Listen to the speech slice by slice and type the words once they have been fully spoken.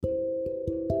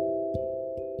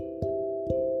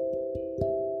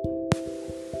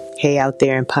Hey, out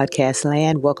there in podcast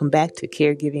land, welcome back to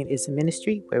Caregiving is a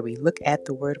Ministry, where we look at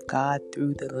the Word of God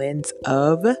through the lens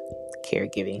of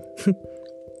caregiving.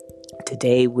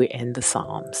 Today, we're in the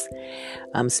Psalms,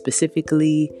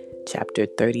 specifically chapter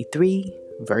 33,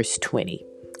 verse 20,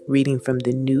 reading from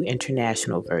the New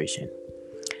International Version.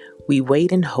 We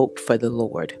wait and hope for the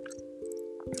Lord.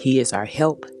 He is our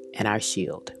help and our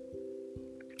shield.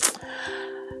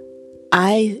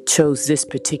 I chose this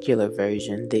particular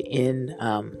version, the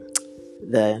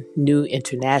New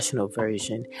International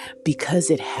Version, because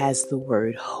it has the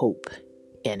word hope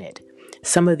in it.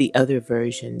 Some of the other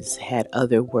versions had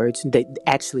other words. They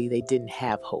didn't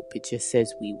have hope. It just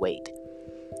says we wait.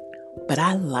 But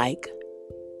I like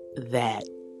that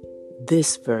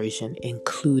this version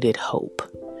included hope.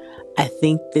 I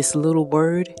think this little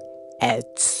word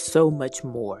adds so much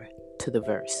more to the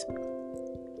verse.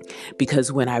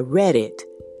 Because when I read it,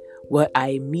 what I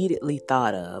immediately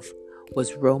thought of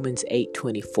was Romans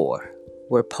 8:24,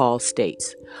 where Paul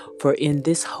states, "For in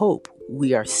this hope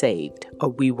we are saved," or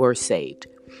we were saved.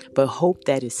 "But hope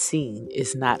that is seen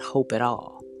is not hope at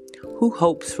all. Who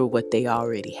hopes for what they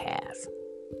already have?"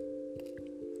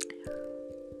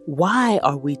 Why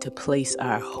are we to place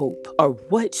our hope, or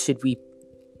what should we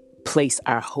place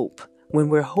our hope? When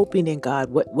we're hoping in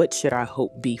God, what should our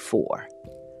hope be for?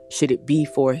 Should it be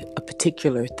for a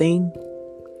particular thing?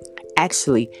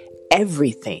 Actually,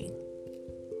 everything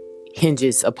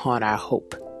hinges upon our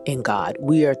hope in God.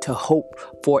 We are to hope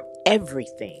for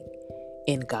everything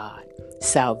in God.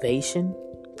 Salvation,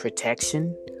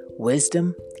 protection,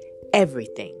 wisdom,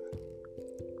 everything.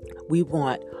 We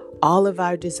want all of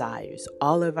our desires,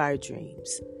 all of our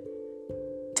dreams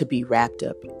to be wrapped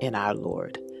up in our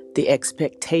Lord. The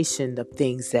expectation of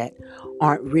things that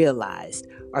aren't realized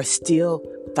are still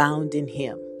found in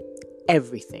Him.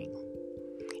 Everything.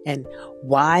 And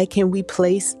why can we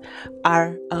place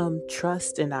our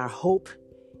trust and our hope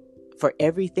for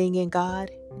everything in God?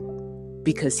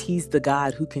 Because He's the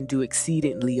God who can do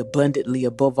exceedingly abundantly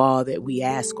above all that we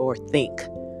ask or think,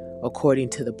 according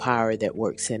to the power that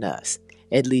works in us.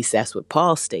 At least that's what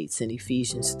Paul states in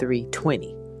Ephesians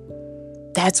 3:20.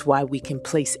 That's why we can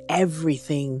place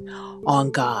everything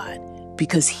on God,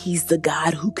 because He's the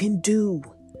God who can do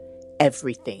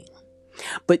everything.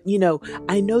 But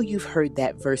I know you've heard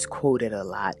that verse quoted a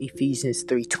lot, Ephesians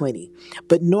 3:20.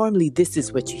 But normally this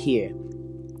is what you hear.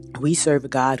 We serve a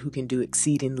God who can do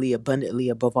exceedingly abundantly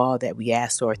above all that we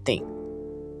ask or think.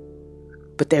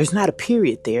 But there's not a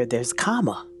period there, there's a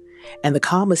comma. And the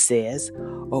comma says,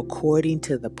 according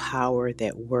to the power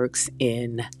that works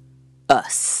in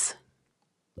us.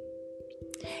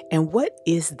 And what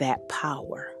is that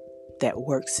power that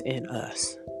works in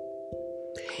us?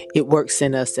 It works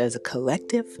in us as a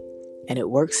collective, and it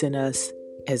works in us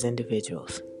as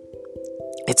individuals.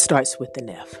 It starts with an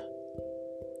F.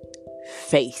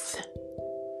 Faith.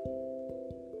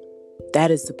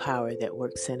 That is the power that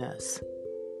works in us.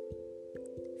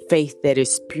 Faith that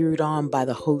is spurred on by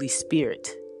the Holy Spirit.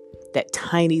 That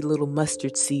tiny little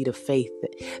mustard seed of faith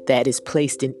that is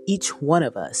placed in each one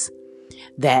of us.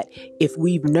 That if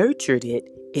we've nurtured it,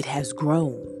 it has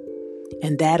grown.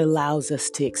 And that allows us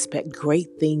to expect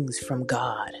great things from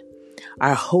God.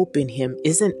 Our hope in Him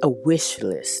isn't a wish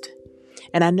list.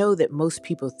 And I know that most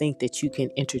people think that you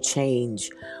can interchange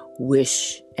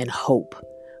wish and hope,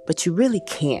 but you really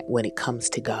can't when it comes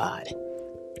to God.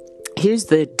 Here's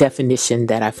the definition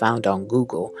that I found on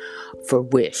Google for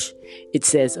wish. It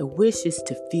says, a wish is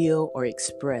to feel or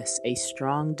express a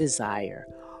strong desire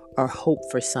or hope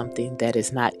for something that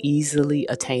is not easily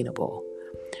attainable.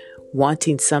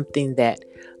 Wanting something that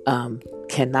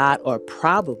cannot or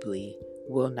probably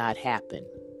will not happen.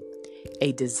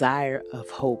 A desire of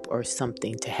hope or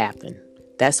something to happen.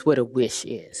 That's what a wish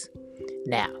is.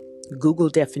 Now, Google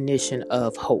definition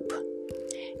of hope.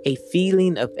 A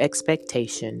feeling of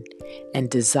expectation and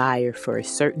desire for a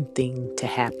certain thing to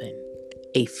happen.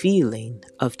 A feeling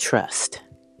of trust.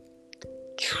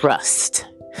 Trust.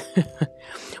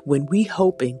 When we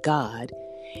hope in God,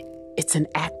 it's an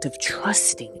act of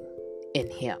trusting in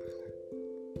Him.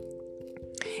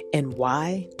 And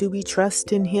why do we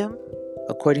trust in Him?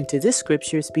 According to this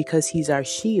scripture, it's because He's our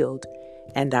shield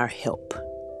and our help.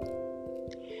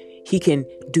 He can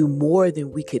do more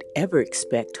than we could ever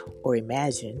expect or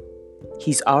imagine.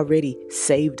 He's already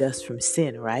saved us from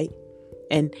sin, right?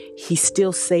 And He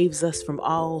still saves us from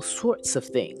all sorts of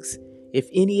things. If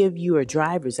any of you are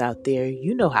drivers out there,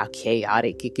 you know how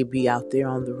chaotic it could be out there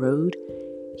on the road.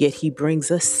 Yet He brings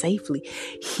us safely.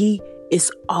 He is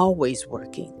always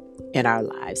working in our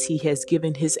lives. He has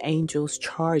given His angels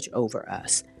charge over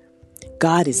us.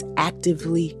 God is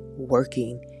actively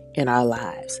working in our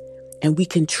lives, and we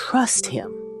can trust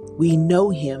him. We know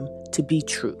him to be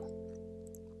true.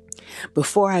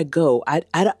 Before I go,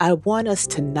 I want us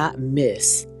to not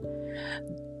miss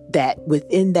that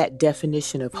within that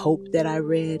definition of hope that I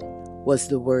read was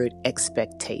the word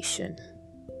expectation.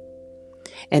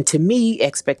 And to me,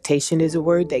 expectation is a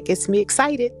word that gets me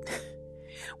excited.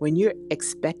 When you're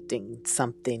expecting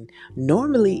something,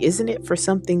 normally, isn't it for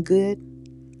something good?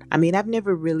 I mean, I've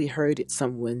never really heard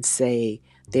someone say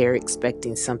they're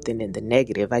expecting something in the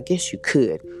negative. I guess you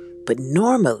could. But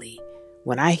normally,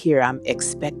 when I hear I'm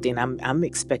expecting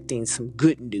some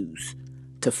good news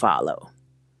to follow.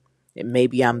 And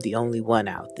maybe I'm the only one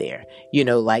out there.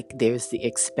 Like there's the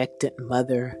expectant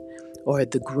mother, or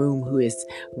the groom who is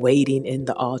waiting in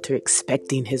the altar,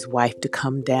 expecting his wife to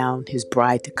come down, his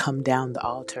bride to come down the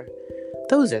altar.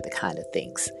 Those are the kind of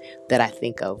things that I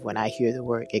think of when I hear the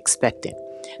word expectant.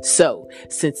 So,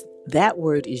 since that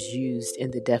word is used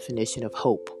in the definition of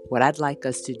hope, what I'd like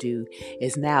us to do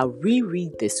is now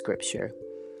reread this scripture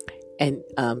and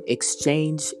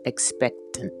exchange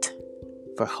expectant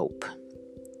for hope.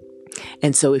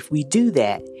 And so if we do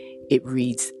that, it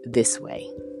reads this way.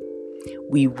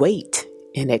 We wait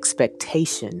in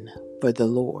expectation for the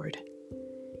Lord.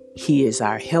 He is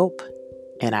our help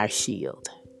and our shield.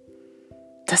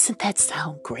 Doesn't that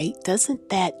sound great? Doesn't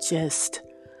that just,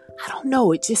 I don't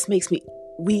know, it just makes me,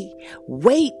 we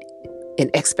wait in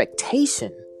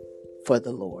expectation for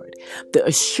the Lord. The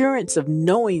assurance of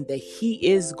knowing that he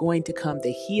is going to come,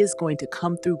 that he is going to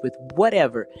come through with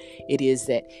whatever it is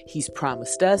that he's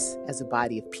promised us as a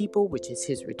body of people, which is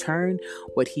his return,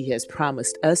 what he has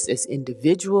promised us as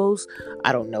individuals.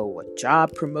 I don't know, what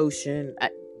job promotion,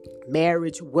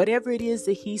 marriage, whatever it is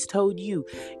that he's told you,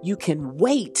 you can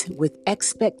wait with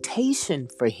expectation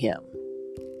for him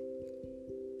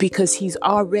because he's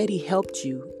already helped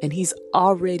you and he's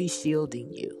already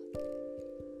shielding you.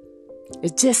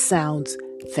 It just sounds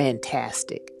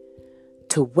fantastic.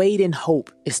 To wait in hope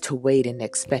is to wait in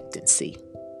expectancy.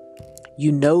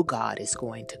 You know God is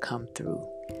going to come through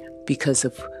because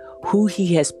of who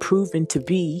he has proven to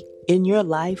be in your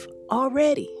life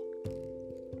already.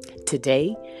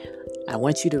 Today, I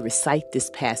want you to recite this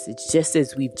passage just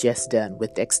as we've just done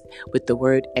with the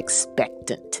word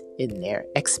expectant in there,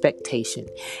 expectation,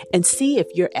 and see if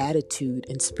your attitude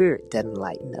and spirit doesn't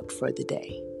lighten up for the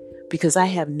day. Because I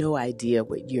have no idea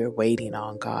what you're waiting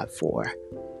on God for.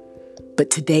 But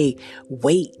today,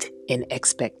 wait in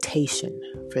expectation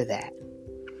for that.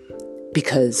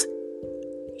 Because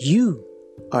you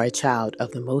are a child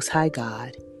of the Most High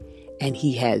God, and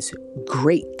he has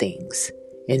great things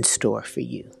in store for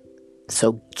you.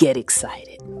 So get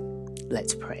excited.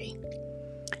 Let's pray.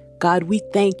 God, we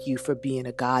thank you for being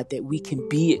a God that we can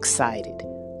be excited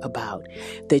about,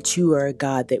 that you are a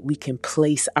God that we can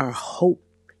place our hope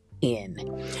in,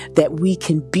 that we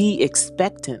can be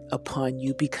expectant upon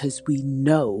you because we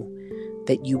know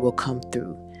that you will come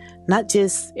through, not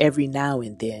just every now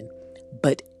and then,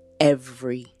 but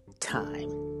every time,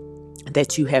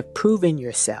 that you have proven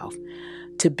yourself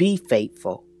to be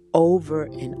faithful over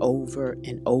and over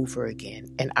and over again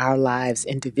in our lives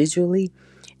individually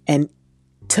and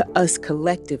to us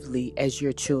collectively as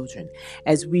your children.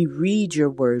 As we read your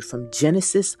word from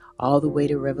Genesis all the way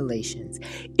to Revelations,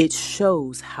 it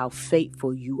shows how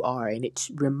faithful you are. And it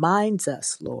reminds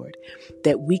us, Lord,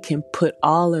 that we can put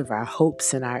all of our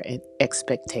hopes and our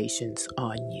expectations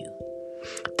on you.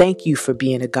 Thank you for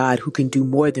being a God who can do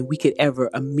more than we could ever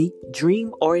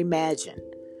dream or imagine.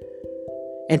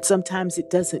 And sometimes it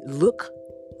doesn't look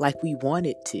like we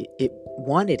wanted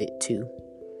it to,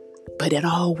 but it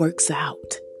all works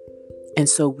out. And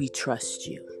so we trust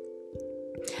you.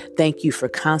 Thank you for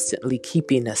constantly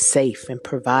keeping us safe and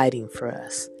providing for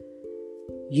us.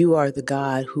 You are the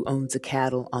God who owns the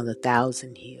cattle on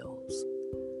 1,000 hills.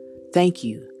 Thank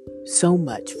you so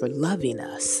much for loving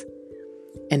us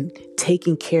and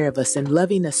taking care of us and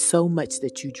loving us so much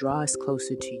that you draw us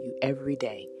closer to you every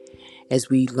day as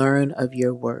we learn of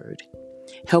your word.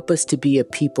 Help us to be a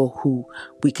people who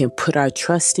we can put our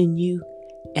trust in you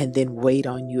and then wait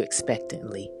on you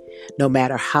expectantly, no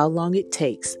matter how long it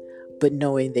takes, but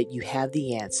knowing that you have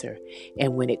the answer,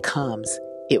 and when it comes,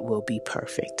 it will be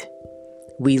perfect.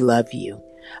 We love you.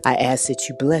 I ask that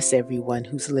you bless everyone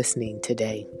who's listening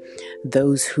today,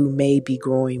 those who may be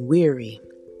growing weary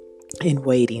in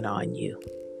waiting on you.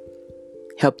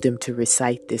 Help them to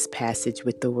recite this passage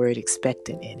with the word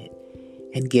expectant in it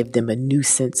and give them a new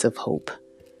sense of hope.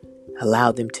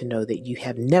 Allow them to know that you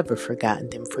have never forgotten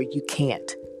them, for you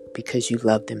can't, because you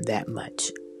love them that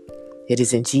much. It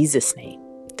is in Jesus' name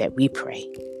that we pray.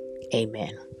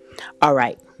 Amen. All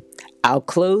right. I'll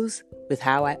close with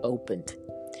how I opened.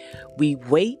 We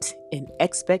wait in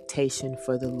expectation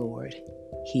for the Lord.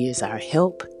 He is our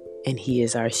help and He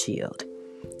is our shield.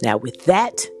 Now, with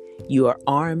that, you are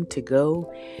armed to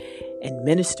go and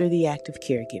minister the act of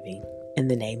caregiving in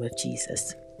the name of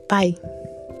Jesus. Bye.